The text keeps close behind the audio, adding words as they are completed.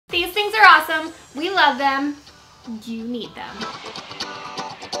things are awesome. We love them. You need them.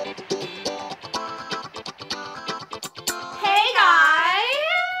 Hey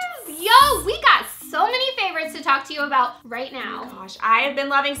guys! Yo, we got so many favorites to talk to you about right now. Gosh, I have been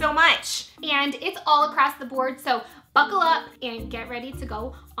loving so much. And it's all across the board, so buckle up and get ready to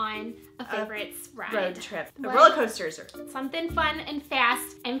go on a favorites ride. Road trip. The roller coasters are something fun and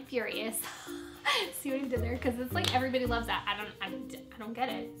fast and furious. See what he did there? Because it's like everybody loves that. I don't get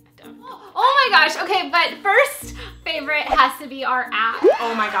it. I don't. Oh my gosh. Okay, but first favorite has to be our app.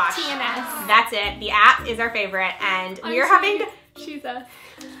 Oh my gosh. TNS. That's it. The app is our favorite, and we are having. She's a.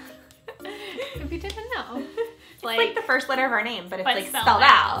 If you didn't know. It's like the first letter of our name, but it's like spelled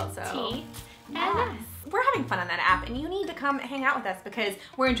out. So. TNS. We're having fun on that app, and you need to come hang out with us because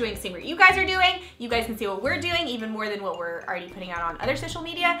we're enjoying seeing what you guys are doing. You guys can see what we're doing even more than what we're already putting out on other social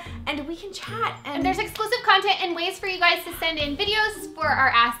media, and we can chat. And there's exclusive content and ways for you guys to send in videos for our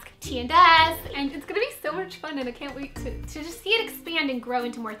Ask TNS, and it's gonna be so much fun, and I can't wait to just see it expand and grow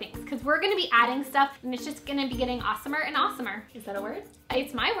into more things because we're gonna be adding stuff, and it's just gonna be getting awesomer and awesomer. Is that a word?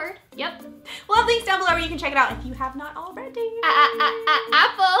 It's my word. Yep. We'll have links down below where you can check it out if you have not already.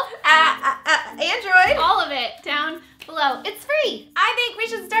 Apple. Android. All of it down below. It's free. I think we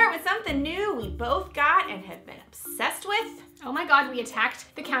should start with something new we both got and have been obsessed with. Oh my God, we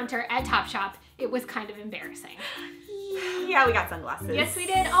attacked the counter at Topshop. It was kind of embarrassing. Yeah, we got sunglasses. Yes, we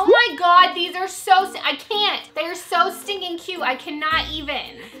did. Oh my God, these are so, I can't. They are so stinking cute. I cannot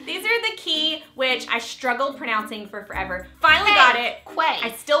even. These are the Quay, which I struggled pronouncing for forever. Finally got it. Quay.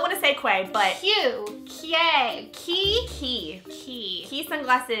 I still want to say Quay, but. Quay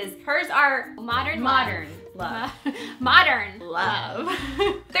sunglasses. Hers are modern love. Modern love.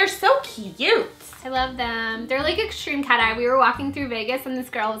 They're so cute. I love them. They're like extreme cat eye. We were walking through Vegas and this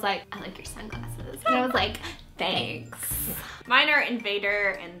girl was like, I like your sunglasses. And I was like, thanks. Mine are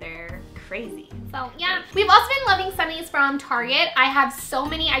Invader and they're crazy. So yeah, we've also been loving sunnies from Target. I have so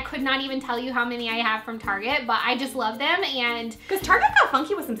many, I could not even tell you how many I have from Target, but I just love them. And because Target got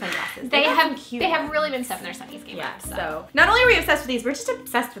funky with some sunglasses. They have really been stepping their sunnies game up. So not only are we obsessed with these, we're just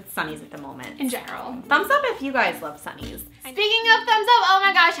obsessed with sunnies at the moment. In general. Thumbs up if you guys love sunnies. Speaking of thumbs up, oh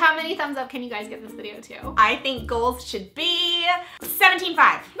my gosh, how many thumbs up can you guys give this video to? I think goals should be 17.5.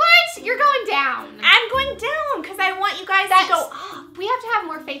 What? You're going down. I'm going down because I want you guys to go up. We have to have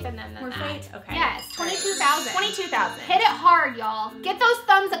more faith in them than that. Faith? Okay. Yes, 22,000. 22,000. Hit it hard, y'all. Get those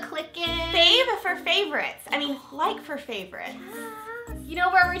thumbs a clicking. Fave for favorites. I mean, like for favorites. You know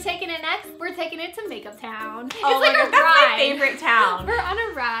where we're taking it next? We're taking it to Makeup Town. Oh it's like a ride. That's my favorite town. We're on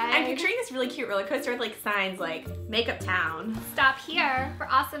a ride. I'm picturing this really cute roller coaster with like signs like Makeup Town. Stop here for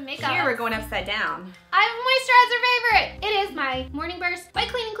awesome makeup. Here we're going upside down. I have a moisturizer favorite. It is my Morning Burst by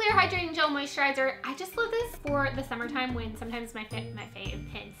Clean and Clear Hydrating Gel Moisturizer. I just love this for the summertime when sometimes my fave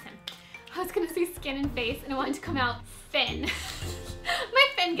hits him. I was gonna say skin and face and I wanted to come out thin. My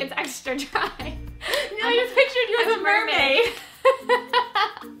fin gets extra dry. I just pictured you as a mermaid.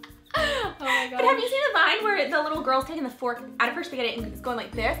 Oh my God. But have you seen the Vine where the little girl's taking the fork out of her spaghetti and it's going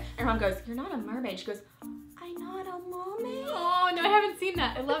like this? And her mom goes, "You're not a mermaid." She goes, "I'm not a mermaid." Oh no, I haven't seen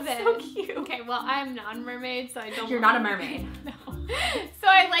that. I love it. So cute. Okay, well I'm non-mermaid, so I don't. You're not a mermaid. No. So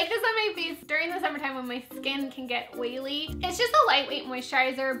I like this on my face during the summertime when my skin can get oily. It's just a lightweight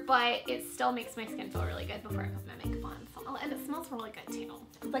moisturizer, but it still makes my skin feel really good before I put my makeup on. So, and it smells really good too.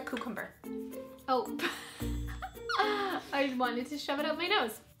 It's like cucumber. Oh. I wanted to shove it up my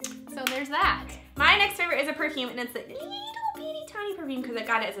nose. So there's that. My next favorite is a perfume, and it's a little bitty tiny perfume because I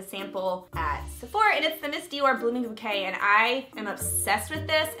got it as a sample at Sephora, and it's the Miss Dior Blooming Bouquet, and I am obsessed with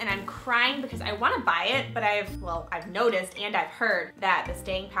this, and I'm crying because I want to buy it, but I've noticed and I've heard that the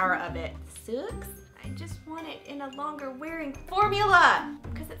staying power of it sucks. I just want it in a longer wearing formula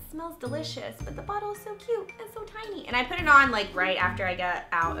because it smells delicious, but the bottle is so cute and so tiny. And I put it on like right after I get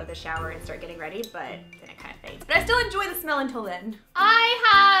out of the shower and start getting ready, but then it kind of fades. But I still enjoy the smell until then.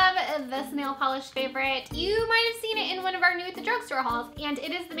 I have this nail polish favorite. You might have seen it in one of our new at the drugstore hauls, and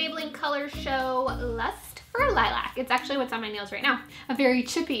it is the Maybelline Color Show Lust for Lilac. It's actually what's on my nails right now. A very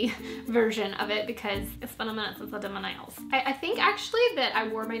chippy version of it because it's been a minute since I did my nails. I think actually that I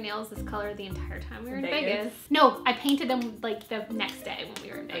wore my nails this color the entire time we were in Vegas. No, I painted them like the next day when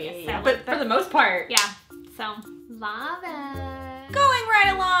we were in Vegas. Yeah. But for the most part. Yeah, so love it. Going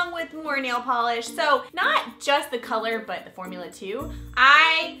right along with more nail polish. So not just the color, but the formula too.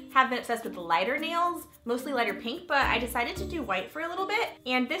 I have been obsessed with lighter nails mostly lighter pink, but I decided to do white for a little bit.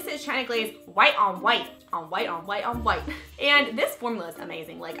 And this is China Glaze white on white, on white on white on white. And this formula is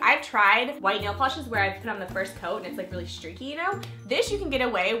amazing. Like, I've tried white nail polishes where I put on the first coat and it's like really streaky, you know? This you can get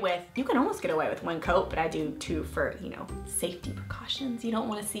away with, you can almost get away with one coat, but I do two for, you know, safety precautions. You don't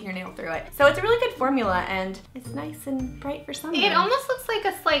want to see your nail through it. So it's a really good formula and it's nice and bright for summer. It almost looks like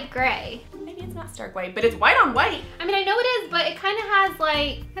a slight gray. Maybe it's not stark white, but it's white on white. I mean, I know it is, but it kind of has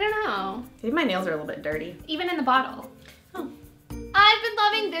like, I don't know. Maybe my nails are a little bit dirty. Even in the bottle. Oh. I've been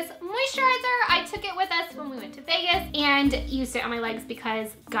loving this moisturizer. I took it with us when we went to Vegas and used it on my legs because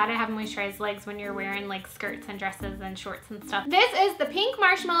gotta have moisturized legs when you're wearing like skirts and dresses and shorts and stuff. This is the Pink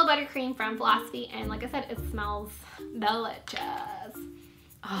Marshmallow Buttercream from Philosophy, and like I said, it smells delicious.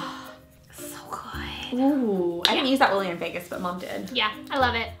 Oh, so good. Ooh, I didn't use that really in Vegas, but Mom did. Yeah, I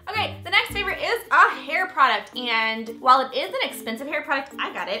love it. Okay, the next favorite is a hair product, and while it is an expensive hair product,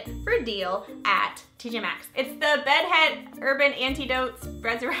 I got it for a deal at TJ Maxx. It's the Bedhead Urban Antidotes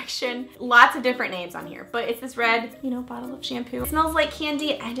Resurrection. Lots of different names on here, but it's this red, you know, bottle of shampoo. It smells like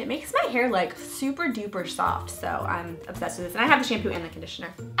candy and it makes my hair like super duper soft, so I'm obsessed with this. And I have the shampoo and the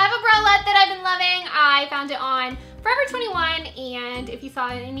conditioner. I have a bralette that I've been loving. I found it on Forever 21, and if you saw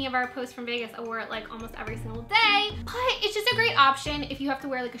any of our posts from Vegas, I wore it like almost every single day. But it's just a great option if you have to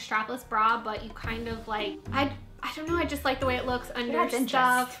wear like a strapless bra, but you kind of like, I don't know, I just like the way it looks under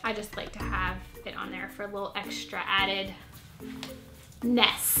stuff. I just like to have it on there for a little extra added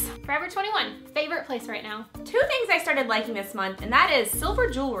ness. Forever 21, favorite place right now. Two things I started liking this month, and that is silver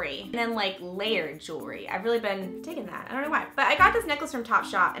jewelry and then like layered jewelry. I've really been digging that. I don't know why, but I got this necklace from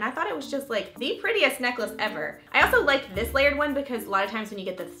Topshop and I thought it was just like the prettiest necklace ever. I also like this layered one because a lot of times when you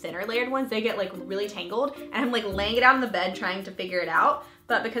get the thinner layered ones, they get like really tangled and I'm like laying it out on the bed trying to figure it out.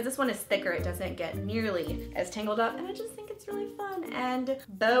 But because this one is thicker, it doesn't get nearly as tangled up, and I just think it's really fun and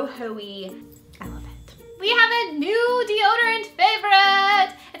boho-y. I love it. We have a new deodorant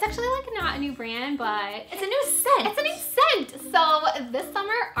favorite. It's actually like not a new brand, but it's a new scent. It's a new scent. So this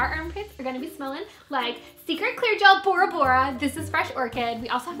summer, our armpits are gonna be smelling like Secret Clear Gel Bora. This is Fresh Orchid. We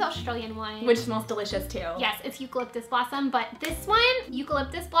also have the Australian one, which smells delicious too. Yes, it's Eucalyptus Blossom, but this one,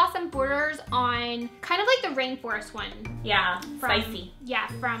 Eucalyptus Blossom, borders on kind of like the Rainforest one. Yeah, spicy. Yeah,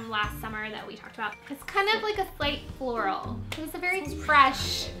 from last summer that we talked about. It's kind of like a slight floral. It's a very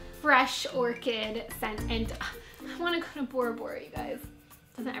fresh orchid scent, and I want to go to Bora Bora, you guys.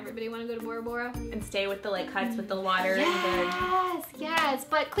 Doesn't everybody want to go to Bora Bora? And stay with the like huts with the water. Yes, yes.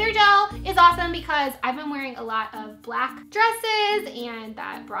 But Clear Gel is awesome because I've been wearing a lot of black dresses and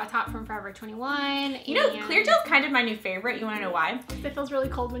that bra top from Forever 21. You know, Clear Gel's kind of my new favorite. You want to know why? It feels really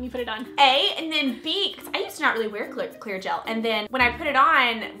cold when you put it on. A, and then B, because I used to not really wear Clear Gel. And then when I put it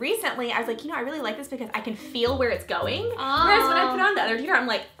on recently, I was like, you know, I really like this because I can feel where it's going. Oh. Whereas when I put on the other deodorant, I'm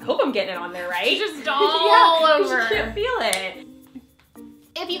like, I hope I'm getting it on there, right? It's just all over. You can't feel it.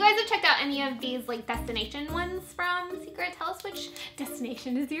 If you guys have checked out any of these like destination ones from Secret, tell us which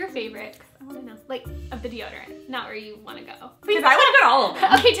destination is your favorite. I want to know, like, of the deodorant, not where you want to go. Because I want to go to all of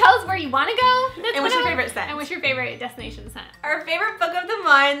them. Okay, tell us where you want to go. And what's your favorite scent? And what's your favorite destination scent? Our favorite book of the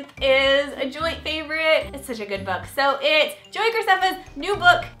month is a joint favorite. It's such a good book. So it's Joey Graceffa's new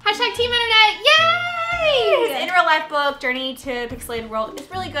book. Hashtag Team Internet, yay! It's an in real life book, Journey to Pixelated World. It's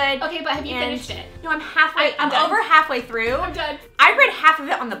really good. Okay, but have you finished it? No, I'm halfway. I'm done. over halfway through. I'm done. I read half of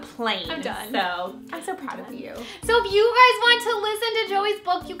it on the plane. I'm done. So I'm so proud of you. So if you guys want to listen to Joey's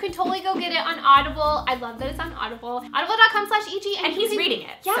book, you can totally go get it on Audible. I love that it's on Audible. Audible.com/EG. And he's reading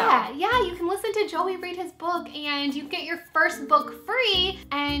it. Yeah, so. Yeah, you can listen to Joey read his book and you get your first book free.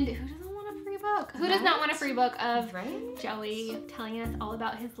 And who doesn't want a free book? Who does not want a free book of Joey telling us all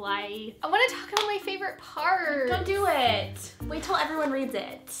about his life? I want to talk about my favorite part. Don't do it. Wait till everyone reads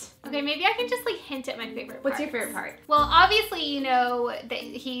it. Okay, maybe I can just like hint at my favorite part. What's your favorite part? Well, obviously you know that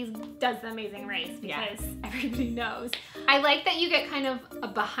he does the Amazing Race because everybody knows. I like that you get kind of a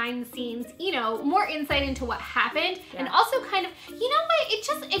behind the scenes, you know, more insight into what happened, and also kind of, you know what,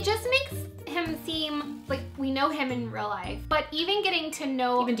 it just makes him seem like we know him in real life, but even getting to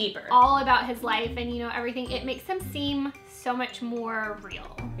know even deeper all about his life and, you know, everything, it makes him seem so much more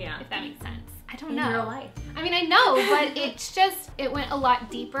real. Yeah. If that makes sense. I don't know. In real life. I mean, I know, but it's just, it went a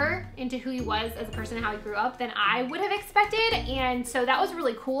lot deeper into who he was as a person and how he grew up than I would have expected. And so that was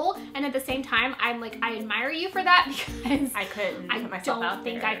really cool. And at the same time, I'm like, I admire you for that because I couldn't put myself out there. I don't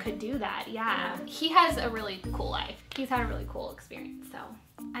think I could do that. Yeah. He has a really cool life. He's had a really cool experience. So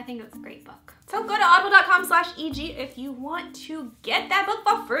I think it's a great book. So go to audible.com/EG if you want to get that book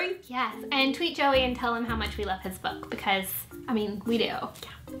for free. Yes, and tweet Joey and tell him how much we love his book because, I mean, we do. Yeah.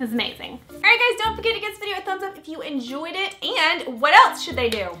 It's amazing. All right, guys, don't forget to give this video a thumbs up if you enjoyed it. And what else should they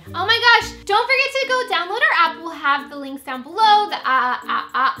do? Oh my gosh, don't forget to go download our app. We'll have the links down below, the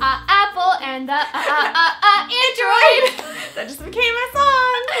Apple and the Android. That just became a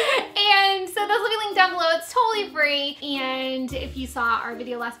song. And so those will be linked down below. It's totally free. And if you saw our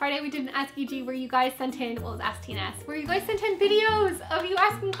video last Friday, we did an Ask EG where you guys sent in, well, it was Ask TNS, where you guys sent in videos of you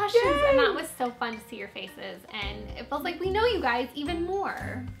asking questions. Yay. And that was so fun to see your faces. And it feels like we know you guys even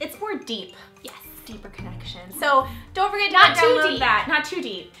more. It's more deep. Yes. Deeper connection. So don't forget to download that. Not too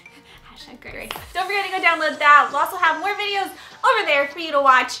deep. Grace. Don't forget to go download that. We'll also have more videos over there for you to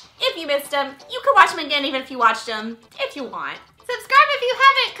watch. If you missed them, you can watch them again even if you watched them, if you want. Subscribe if you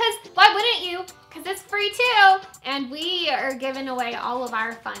haven't, because why wouldn't you? Because it's free too. And we are giving away all of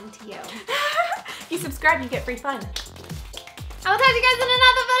our fun to you. If you subscribe, you get free fun. I will talk to you guys in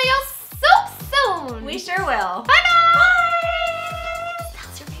another video so soon. We sure will. Bye-bye. Tell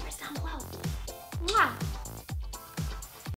us your favorites down below. Mwah.